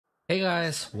Hey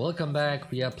guys, welcome back.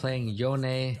 We are playing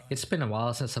Yone. It's been a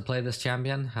while since I played this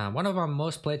champion. One of our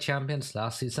most played champions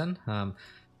last season.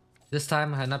 This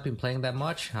time I have not been playing that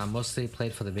much. I mostly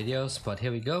played for the videos, but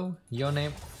here we go.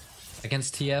 Yone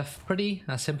against TF. Pretty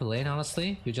simple lane,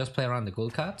 honestly. You just play around the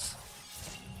gold cards.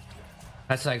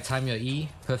 That's like time your E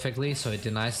perfectly, so it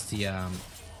denies the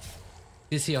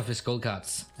CC of his gold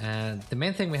cards. And the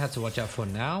main thing we have to watch out for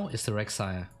now is the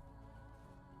Rek'Sai.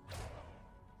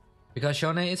 Because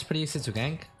Yone is pretty easy to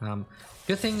gank.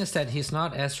 Good thing is that he's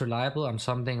not as reliable on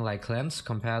something like Cleanse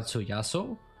compared to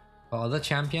Yasuo or other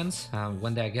champions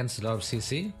when they're against a lot of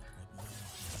CC,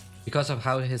 because of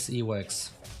how his E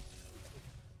works.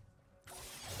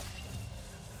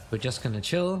 We're just gonna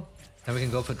chill, and we can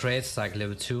go for trades like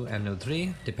level 2 and level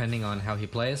 3 depending on how he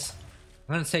plays.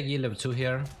 I'm gonna take E level 2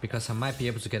 here because I might be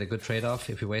able to get a good trade off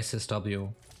if he wastes his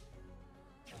W.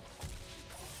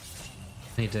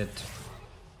 He did.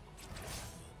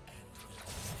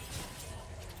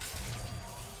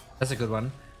 That's a good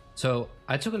one. So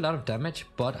I took a lot of damage,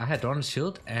 but I had Dawn's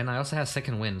Shield and I also had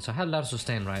second wind, so I had a lot of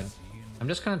sustain, right? I'm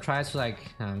just gonna try to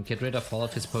get rid of all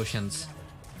of his potions.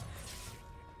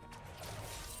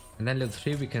 And then level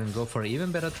 3 we can go for an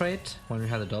even better trade when we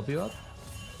have the W up.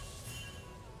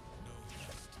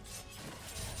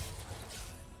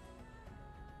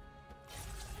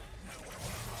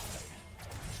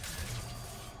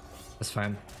 That's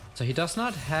fine. So he does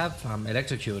not have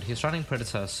Electrocute, he's running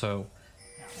Predator, so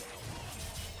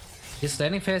his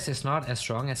landing phase is not as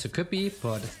strong as it could be,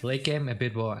 but late game a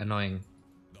bit more annoying.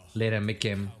 Later mid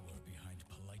game.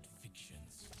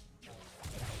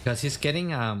 Because he's getting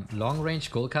long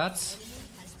range gold cards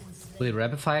with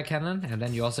rapid fire cannon, and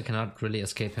then you also cannot really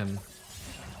escape him.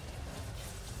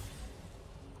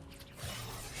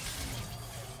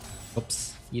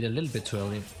 Oops, eat a little bit too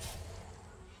early.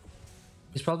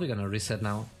 He's probably gonna reset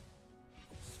now.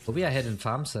 But we are ahead in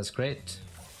farm, so that's great.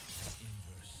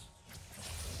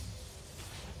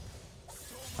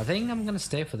 I think I'm gonna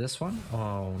stay for this one.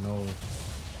 Oh no.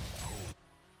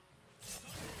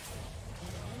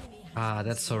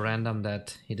 That's so random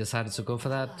that he decided to go for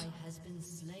that.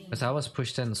 Because I was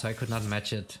pushed in, so I could not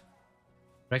match it.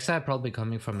 Rek'Sai probably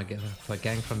coming from for a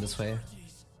gank from this way.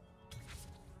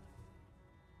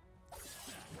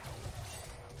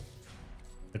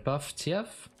 Red buff TF?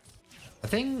 I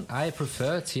think I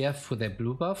prefer TF with a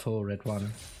blue buff or red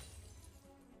one.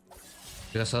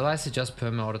 Because otherwise it just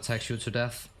perma auto attacks you to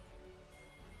death.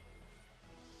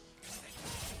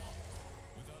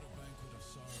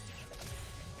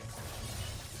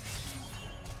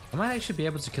 I might actually be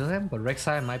able to kill him, but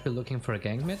Rek'Sai might be looking for a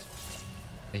gank mid.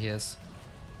 There he is.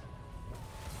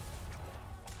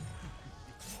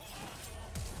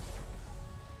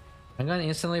 I'm gonna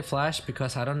instantly flash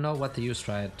because I don't know what they use,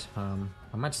 right?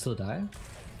 I might still die.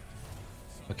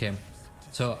 Okay.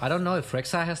 So I don't know if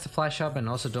Rek'Sai has the flash up and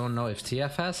also don't know if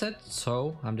TF has it,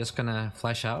 so I'm just gonna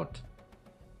flash out.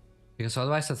 Because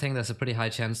otherwise I think there's a pretty high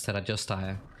chance that I just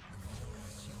die.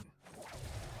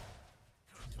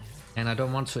 And I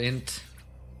don't want to int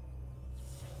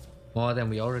more than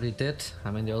we already did.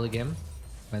 I'm in the early game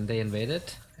when they invaded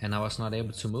and I was not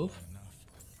able to move.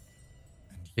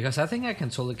 Because I think I can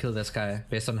totally kill this guy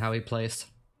based on how he plays.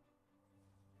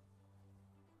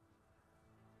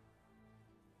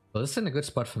 Well, this is in a good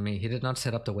spot for me. He did not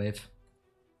set up the wave.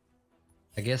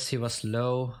 I guess he was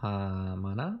low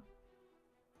mana.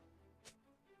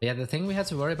 But yeah, the thing we have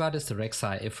to worry about is the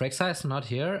Rek'Sai. If Rek'Sai is not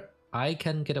here, I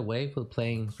can get away with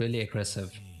playing really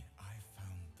aggressive.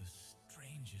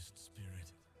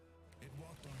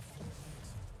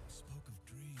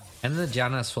 And the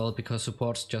Janna as well, because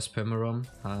supports just perma-roam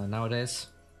nowadays.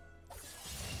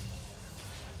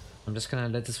 I'm just gonna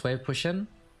let this wave push in.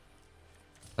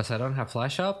 Because I don't have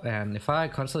flash up, and if I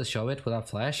constantly show it without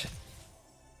flash,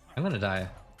 I'm gonna die.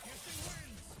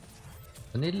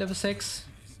 I need level 6.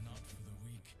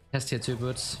 Has tier 2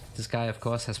 boots. This guy of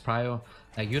course has prio.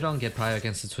 Like, you don't get prio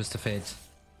against the Twisted Fate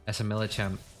as a melee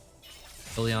champ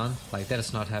early on. Like, that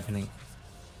is not happening.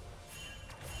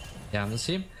 Yeah, let's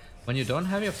see. When you don't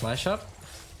have your flash up.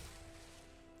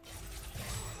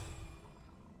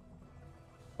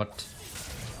 What?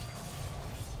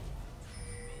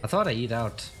 I thought I eat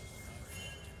out.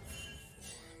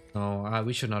 No,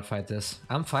 we should not fight this.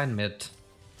 I'm fine mid.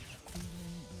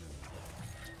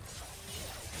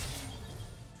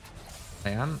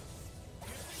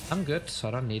 I'm good, so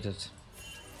I don't need it.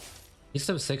 He's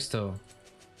level 6 though.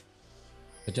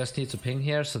 I just need to ping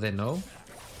here so they know.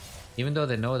 Even though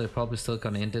they know, they're probably still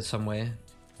gonna end it some way.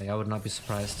 Like, I would not be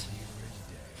surprised.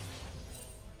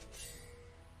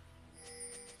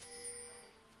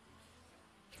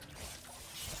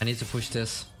 I need to push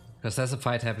this. Because there's a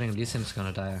fight happening, Lee Sin's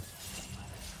gonna die.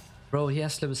 Bro, he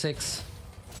has level 6.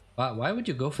 Why would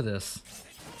you go for this?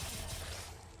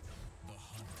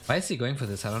 Why is he going for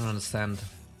this? I don't understand.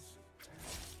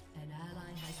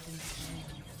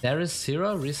 There is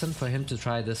zero reason for him to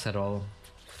try this at all.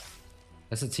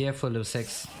 There's a TF for level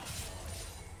 6.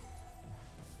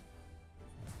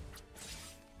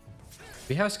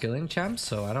 We have skilling champs,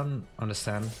 so I don't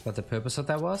understand what the purpose of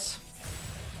that was.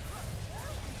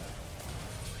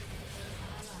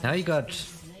 Now you got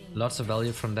lots of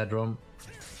value from that roam.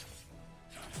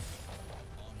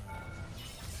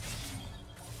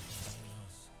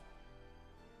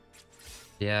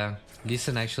 Yeah, Lee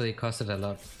Sin actually costed a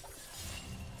lot.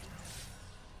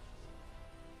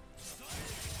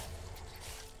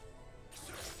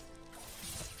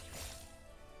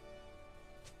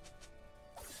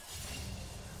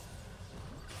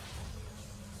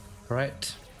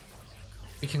 Alright,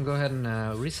 we can go ahead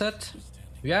and reset.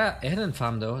 We are ahead in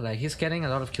farm though, like he's getting a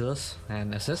lot of kills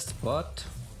and assists, but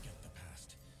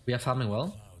we are farming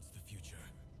well.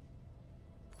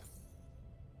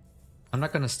 I'm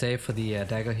not gonna stay for the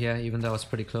dagger here, even though it's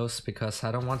pretty close, because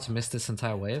I don't want to miss this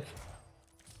entire wave.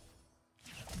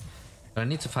 But I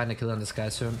need to find a kill on this guy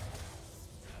soon.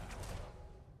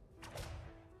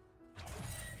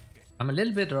 I'm a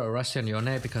little bit rusty on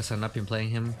Yone because I've not been playing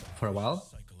him for a while.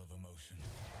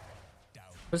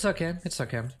 But it's okay, it's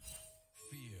okay.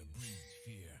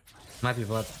 Might be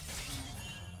bot.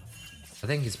 I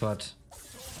think he's bot.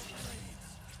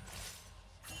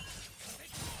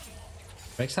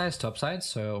 Rek'Sai is topside,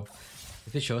 so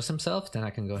if he shows himself, then I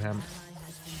can go ham.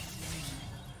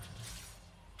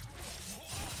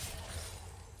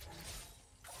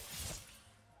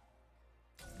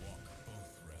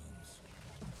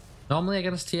 Normally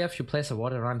against TF you place a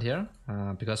ward around here,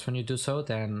 because when you do so,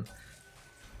 then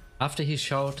after he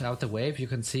showed out the wave, you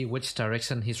can see which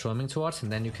direction he's roaming towards,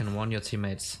 and then you can warn your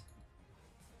teammates.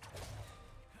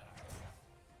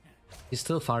 He's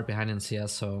still far behind in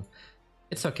CS, so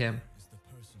it's okay.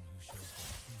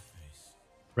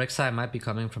 Rek'Sai might be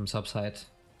coming from subside.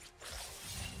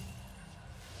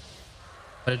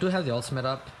 But I do have the ultimate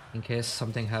up, in case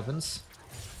something happens.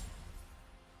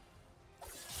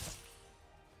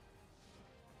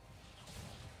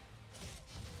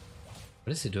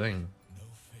 What is he doing?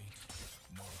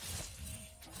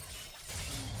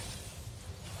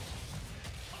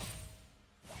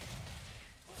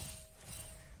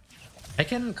 I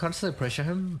can constantly pressure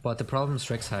him, but the problem is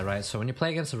Rek'Sai, right? So when you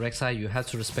play against a Rek'Sai, you have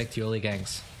to respect the early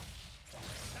ganks.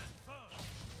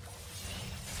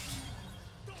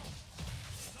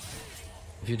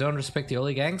 If you don't respect the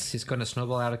early ganks, he's gonna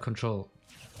snowball out of control.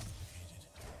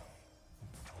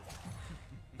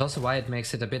 That's also why it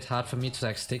makes it a bit hard for me to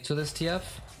like stick to this TF.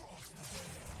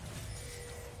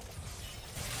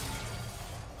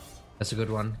 That's a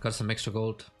good one. Got some extra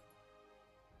gold.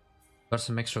 Got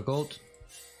some extra gold.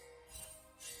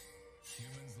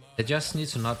 They just need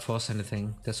to not force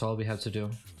anything, that's all we have to do.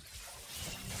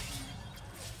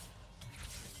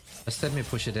 Just let me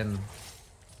push it in.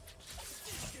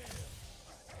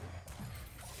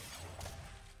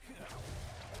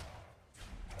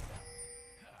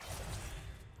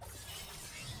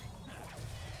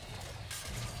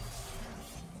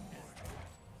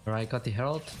 Alright, got the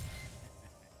Herald.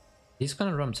 He's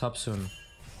gonna roam top soon.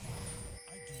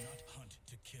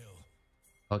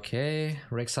 Okay,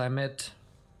 Rek'Sai mid.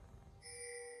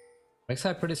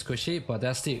 Rek'Sai pretty squishy, but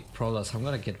that's the Prowlers. I'm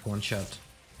gonna get one shot.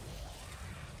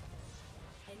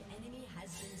 An enemy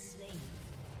has been slain.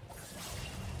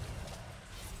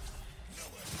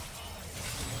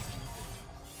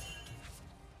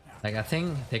 Like, I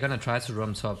think they're gonna try to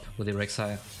roam top with the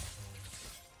Rek'Sai.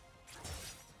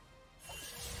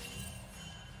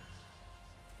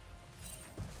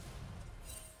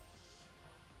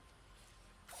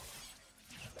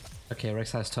 Okay,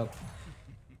 Rek'Sai's top.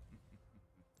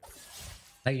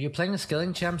 Like, you're playing a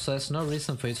skilling champ, so there's no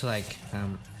reason for you to like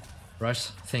rush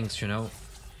things, you know?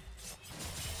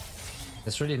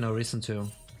 There's really no reason to.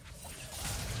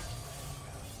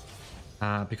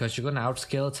 Because you're gonna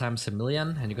outskill times a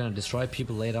million and you're gonna destroy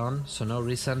people later on, so no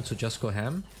reason to just go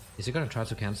ham. Is he gonna try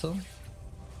to cancel?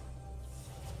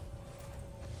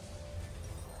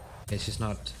 Okay, she's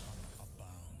not.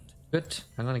 Good,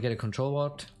 I'm gonna get a control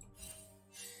ward.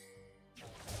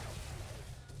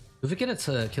 If we get it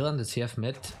to kill on the TF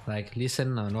mid, like Lee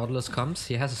Sin or Nautilus comes,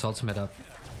 he has his ultimate up.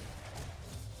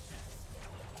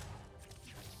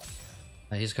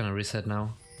 He's gonna reset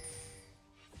now.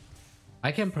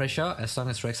 I can pressure as long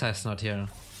as Rek'Sai is not here.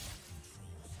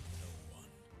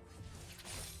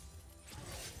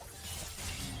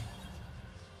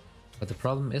 But the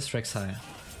problem is Rek'Sai.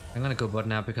 I'm gonna go bot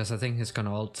now because I think he's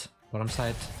gonna ult bottom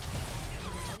side.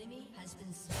 Enemy has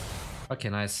been slain. Okay,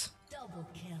 nice. Double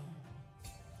kill.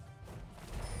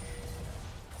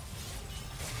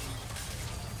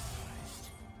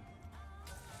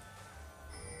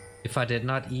 If I did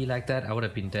not E like that, I would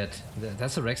have been dead.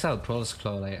 That's a Rek'Sai Prowler's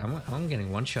Claw. Like I'm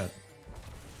getting one shot.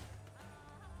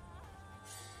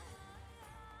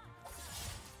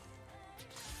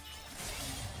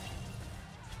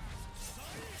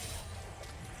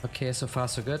 Okay, so far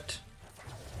so good.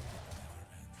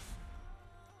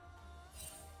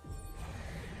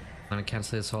 I'm gonna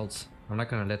cancel his ults. I'm not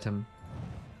gonna let him.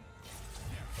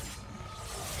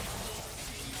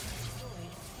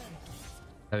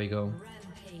 There we go.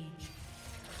 Rampage.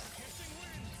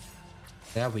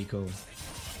 There we go.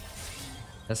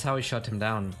 That's how we shut him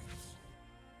down.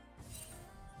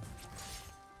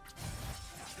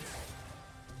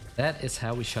 That is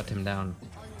how we shut him down.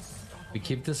 We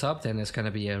keep this up, then it's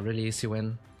gonna be a really easy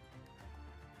win.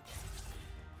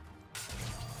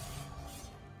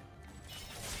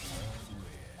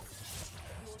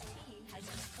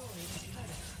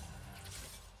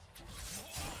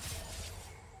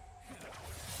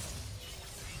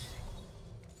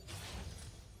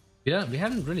 We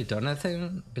haven't really done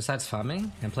anything besides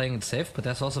farming and playing it safe, but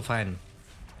that's also fine.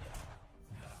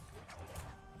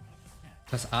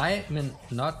 Because I'm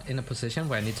not in a position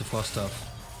where I need to force stuff.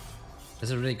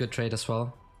 It's a really good trade as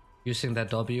well. Using that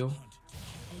W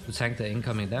to tank the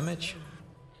incoming damage.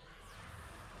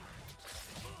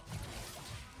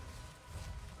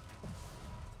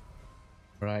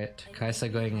 Right,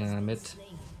 Kai'Sa going mid.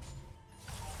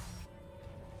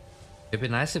 It'd be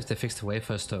nice if they fixed the wave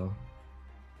first though.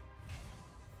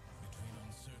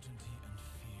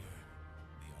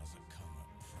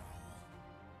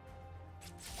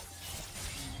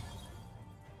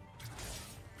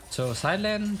 So side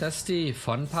lane, that's the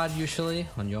fun part usually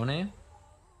on Yone.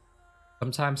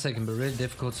 Sometimes it can be really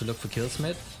difficult to look for kills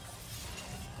mid.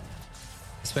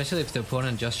 Especially if the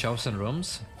opponent just shoves in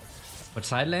rooms. But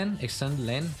side lane, extended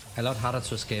lane, a lot harder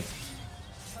to escape.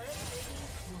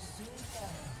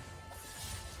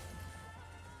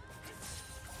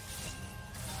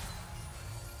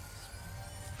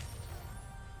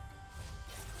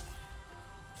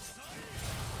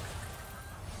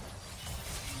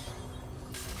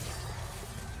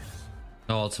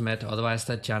 No ultimate, otherwise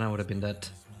that Janna would have been dead.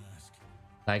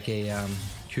 Like a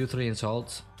Q3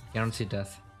 insult, guaranteed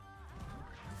death.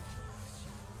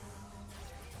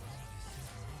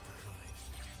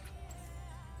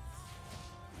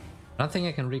 I don't think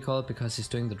I can recall it because he's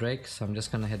doing the Drake, so I'm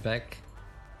just gonna head back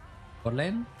bot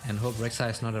lane and hope Rek'Sai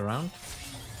is not around.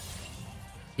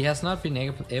 He has not been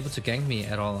able to gank me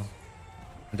at all.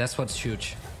 And that's what's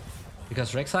huge.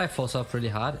 Because Rek'Sai falls off really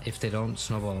hard if they don't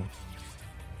snowball.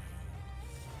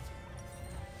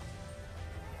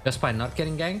 Just by not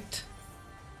getting ganked,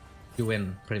 you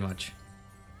win, pretty much.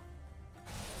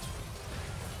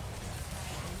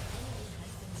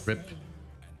 Rip.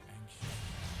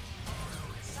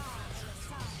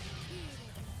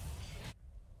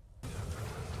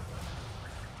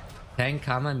 Tank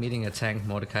Karma meeting a tank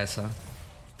Mordekaiser.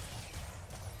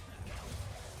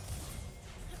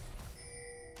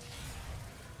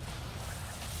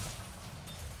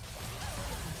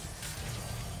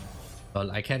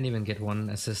 Well, I can't even get one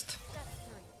assist.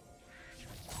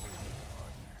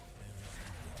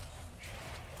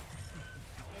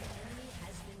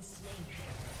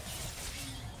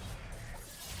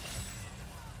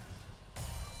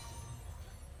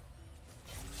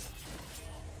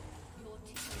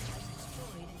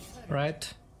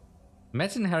 Right.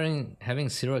 Imagine having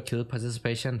 0 kill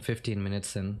participation 15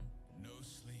 minutes in. No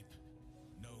sleep,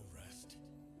 no rest.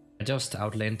 I just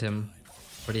outlaned him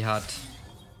pretty hard.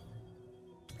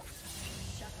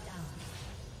 Shut down.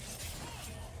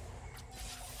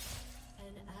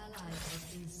 An ally has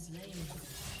been slain.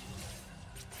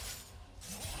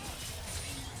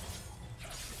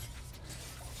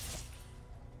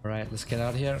 Alright, let's get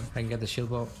out of here. I can get the shield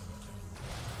bow.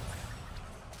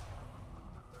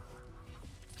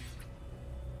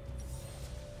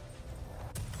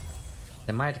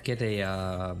 They might get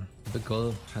a big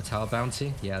goal, a tower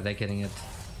bounty. Yeah, they're getting it.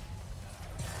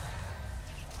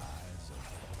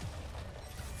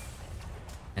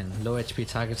 And low HP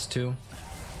targets too.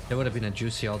 There would have been a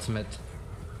juicy ultimate.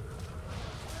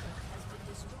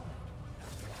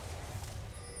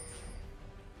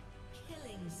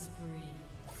 Killing spree.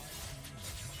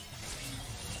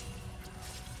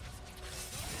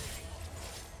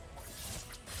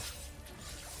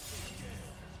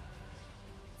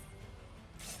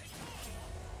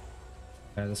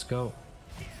 Alright, let's go.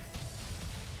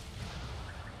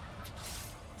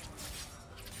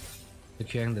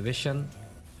 securing the vision.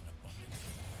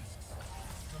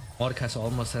 Mordekaiser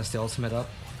almost has the ultimate up.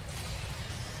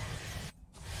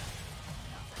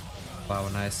 Wow,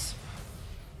 nice.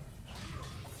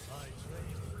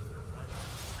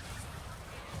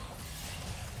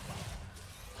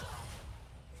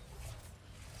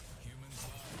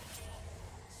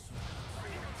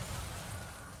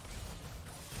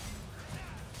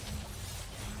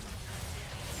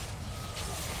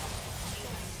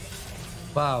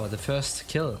 Wow, the first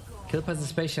kill. Kill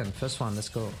participation, first one, let's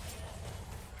go.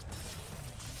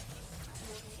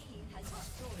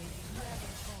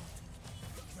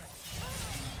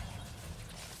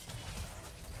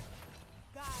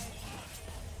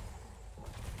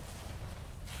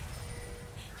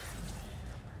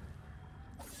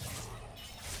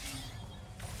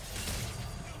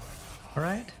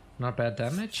 Alright, not bad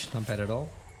damage, not bad at all.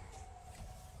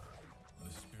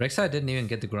 Rek'Sai didn't even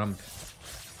get the Grump.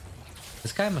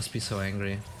 This guy must be so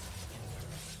angry.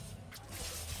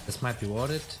 This might be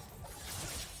warded.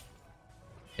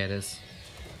 Yeah, it is.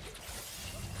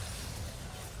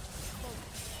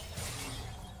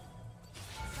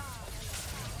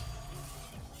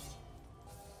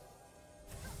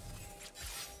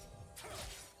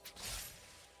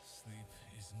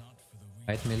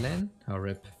 Fight me lane or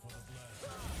rip?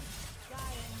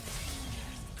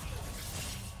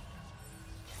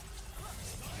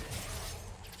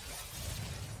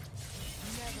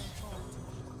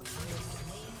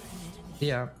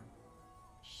 Yeah.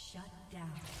 Shut down.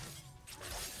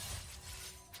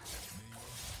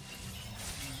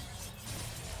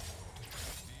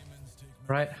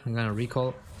 Right, I'm gonna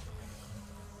recall.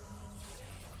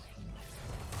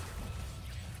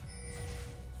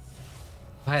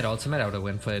 If I had ultimate, I would have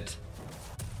went for it.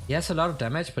 He has a lot of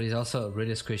damage, but he's also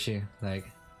really squishy, like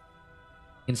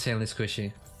insanely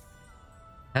squishy.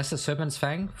 Has the Serpent's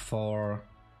Fang for...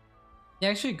 Yeah,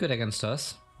 actually good against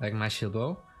us, like my shield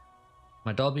bow.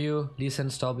 My W, Lee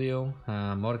Sin's W,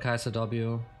 Mordekaiser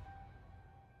W.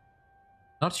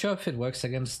 Not sure if it works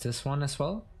against this one as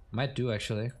well. Might do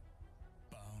actually.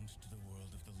 Bound to the world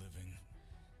of the living.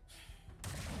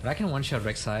 But I can one-shot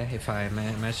Rek'Sai if I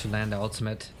manage to land the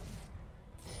ultimate.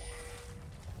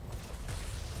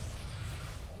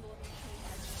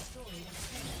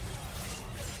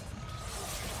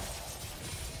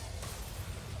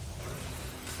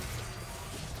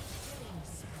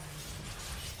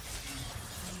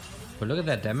 But look at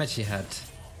that damage he had.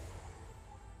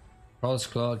 Prowler's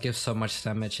Claw gives so much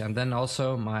damage, and then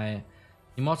also my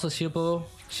Immortal Shield Bow,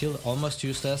 shield almost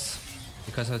useless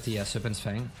because of the Serpent's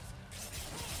Fang.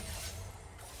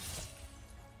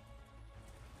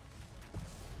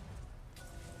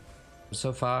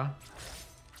 So far,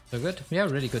 so good. We have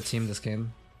a really good team this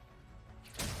game.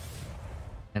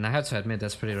 And I have to admit,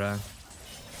 that's pretty rare.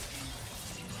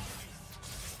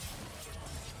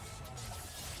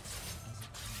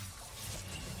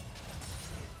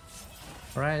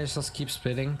 Alright, just keep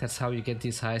splitting. That's how you get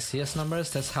these high CS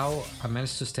numbers. That's how I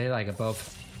managed to stay like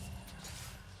above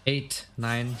 8,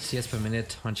 9 CS per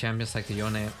minute on champions like the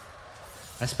Yone.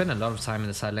 I spend a lot of time in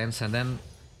the side lanes, and then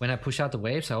when I push out the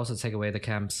waves, I also take away the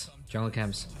camps, jungle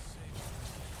camps.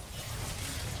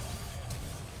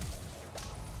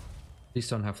 Please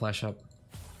don't have flash up.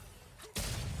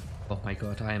 Oh my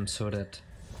god, I am so dead.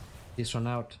 Please run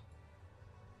out.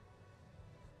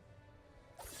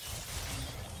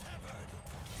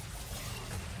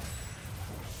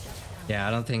 Yeah,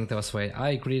 I don't think there was way.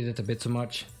 I greeted it a bit too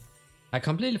much. I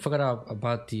completely forgot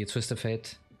about the Twisted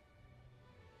Fate.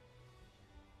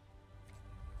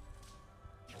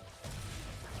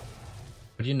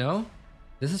 But you know,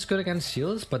 this is good against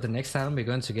shields, but the next time we're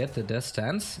going to get the Death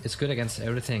Stance, it's good against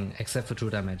everything except for true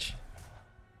damage.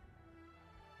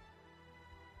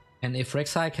 And if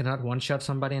Rek'Sai cannot one-shot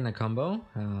somebody in a combo,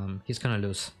 he's gonna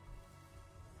lose.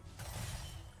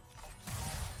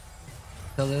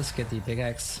 Kill this, get the big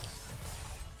axe.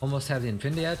 Almost have the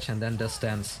Infinity Edge and then Death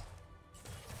Stance.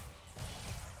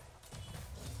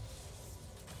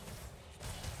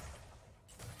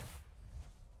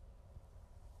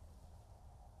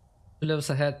 2 levels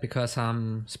ahead because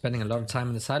I'm spending a lot of time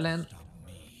in the side lane.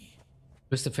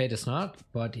 Twisted Fate is not,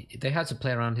 but they had to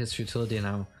play around his utility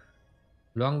now.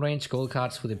 Long range gold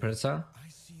cards with the Predator.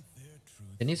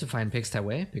 They need to find picks that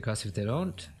way, because if they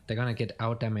don't, they're gonna get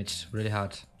out damaged really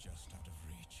hard.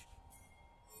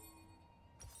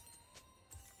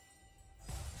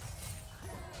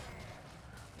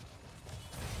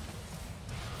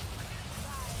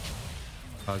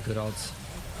 Oh, good odds.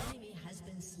 Enemy has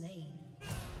been slain.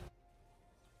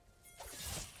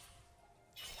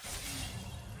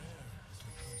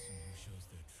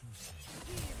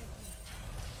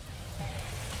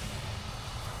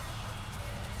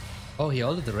 Oh, he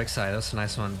ulted the Rek'Sai. That's a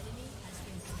nice one.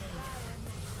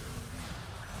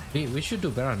 We should do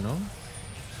Baron, no?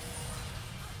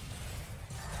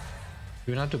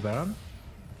 Do we not do Baron?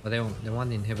 Or they want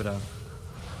the inhibitor.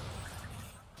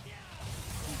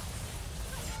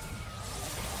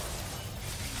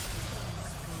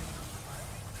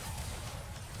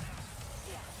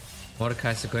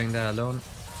 Mordekaiser going there alone.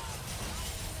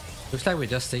 Looks like we're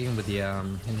just sticking with the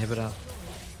inhibitor.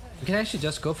 We can actually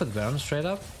just go for the Baron straight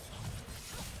up.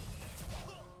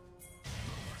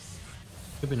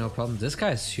 Should be no problem. This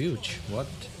guy is huge. What?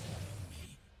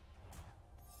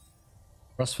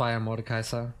 Crossfire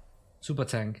Mordekaiser. Super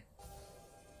tank.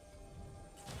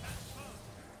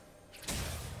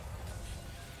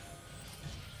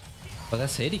 But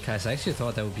that's 80 Kaiser. I actually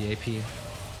thought that would be AP.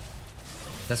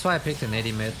 That's why I picked an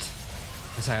 80 mid.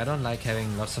 Because I don't like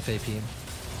having lots of AP.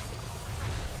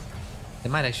 They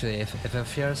might actually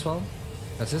FF here as well.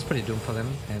 Because it's pretty doomed for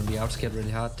them and we outscaled really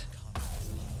hard.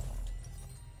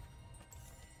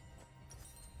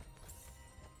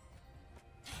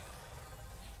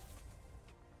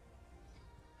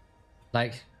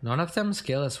 Like, none of them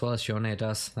scale as well as Yone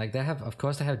does. Like, they have, of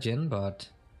course they have Jhin, but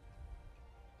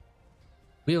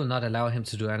we will not allow him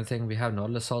to do anything. We have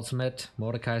Nautilus ultimate,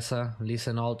 Mordekaiser, Lee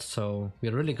Sin ult, so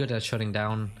we're really good at shutting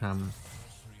down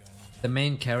the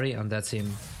main carry on that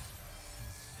team.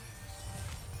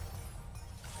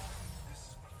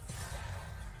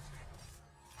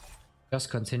 Just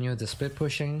continue the split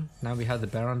pushing. Now we have the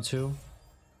Baron too.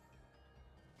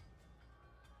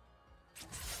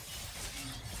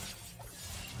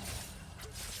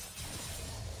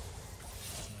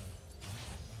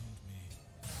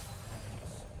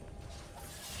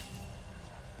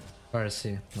 Where is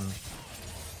he? No.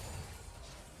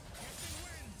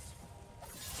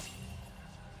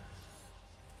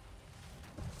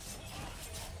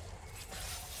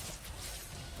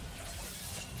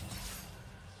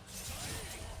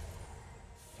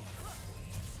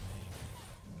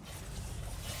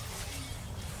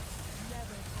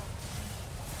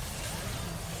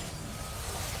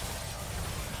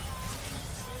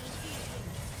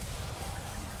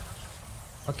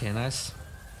 Okay, nice.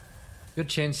 Good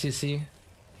chain CC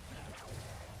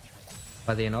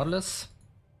by the Nautilus.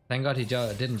 Thank God he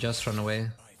didn't just run away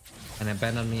and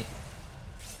abandon me.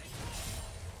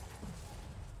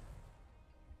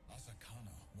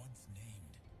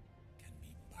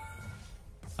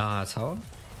 That's how.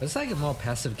 It's like a more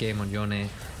passive game on Yone,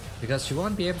 because you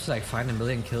won't be able to like find a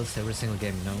million kills every single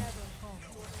game, you know.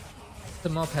 The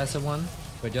more passive one,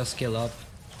 we just scale up.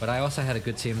 But I also had a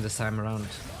good team this time around.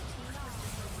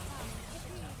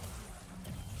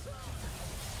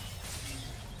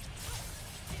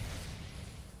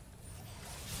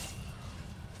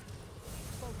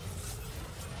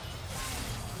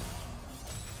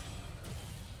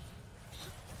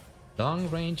 Long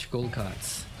range gold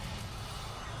cards.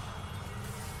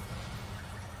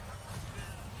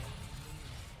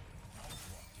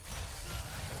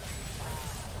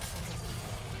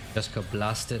 Just got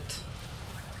blasted.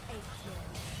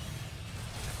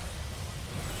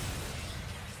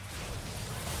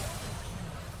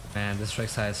 Man, this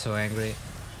Rek'Sai is so angry.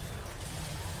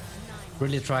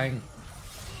 Really trying.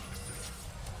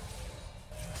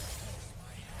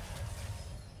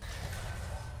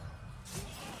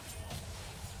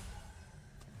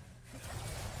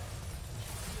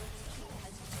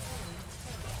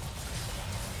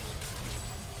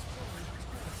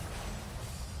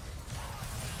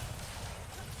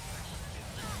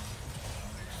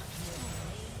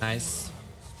 Nice.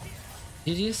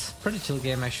 GG's. Pretty chill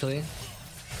game actually.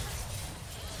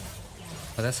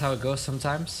 But that's how it goes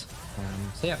sometimes.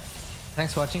 So yeah.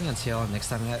 Thanks for watching and see you all next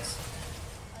time, guys.